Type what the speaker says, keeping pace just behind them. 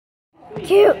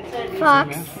Cute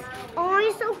fox. Oh,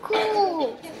 he's so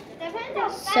cool.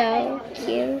 So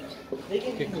cute.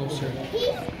 Get closer.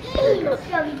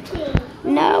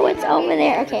 No, it's over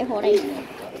there. Okay, hold on.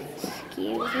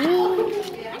 Excuse me.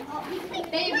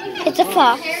 It's a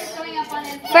fox.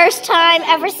 First time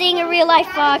ever seeing a real life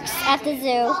fox at the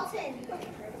zoo.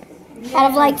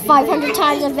 Out of like 500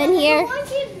 times I've been here,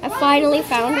 I finally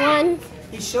found one.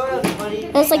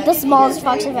 It's like the smallest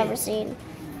fox I've ever seen.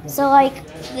 So like,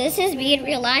 this is me in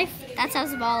real life. That's how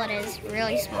small it is,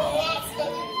 really small.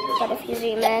 But if you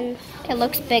zoom in, it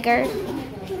looks bigger.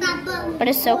 But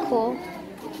it's so cool,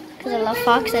 because I love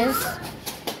foxes.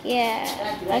 Yeah,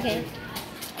 okay.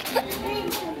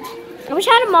 I wish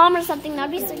I had a mom or something,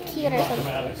 that'd be so cute or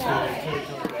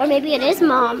something. Or maybe it is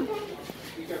mom.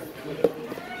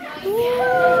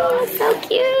 Ooh, so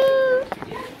cute.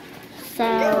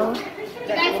 So,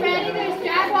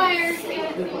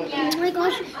 oh my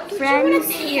gosh, friends,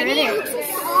 here it is.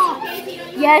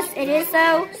 Yes, it is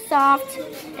so soft.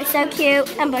 It's so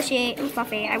cute and bushy and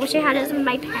fluffy. I wish I had it as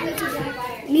my pet.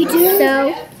 Me too.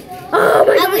 So, oh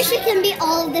my gosh. I wish it can be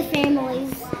all of the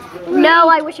families. No,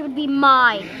 I wish it would be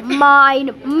mine. Mine.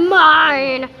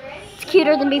 It's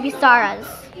cuter than baby Sarah's.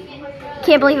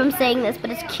 Can't believe I'm saying this,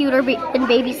 but it's cuter than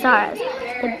baby Sarah's.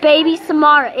 The baby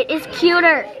Samara, it is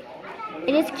cuter.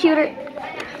 It is cuter.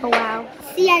 Oh, wow.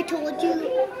 See, I told you.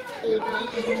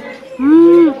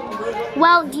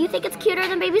 Well, do you think it's cuter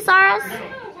than baby Sarah's?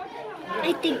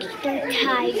 I think they're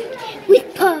tied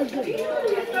with Pug.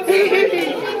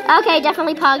 Okay,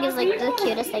 definitely Pug is like the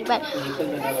cutest thing, but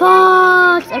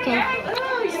fox. Okay,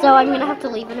 so I'm gonna have to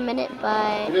leave in a minute,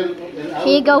 but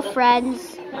here you go,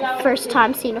 friends. First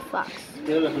time seeing a fox.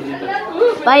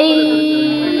 Bye.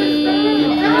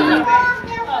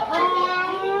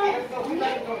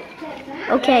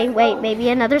 Okay, wait, maybe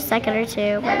another second or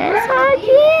two, but it's so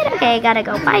cute. Okay, gotta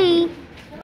go. Bye.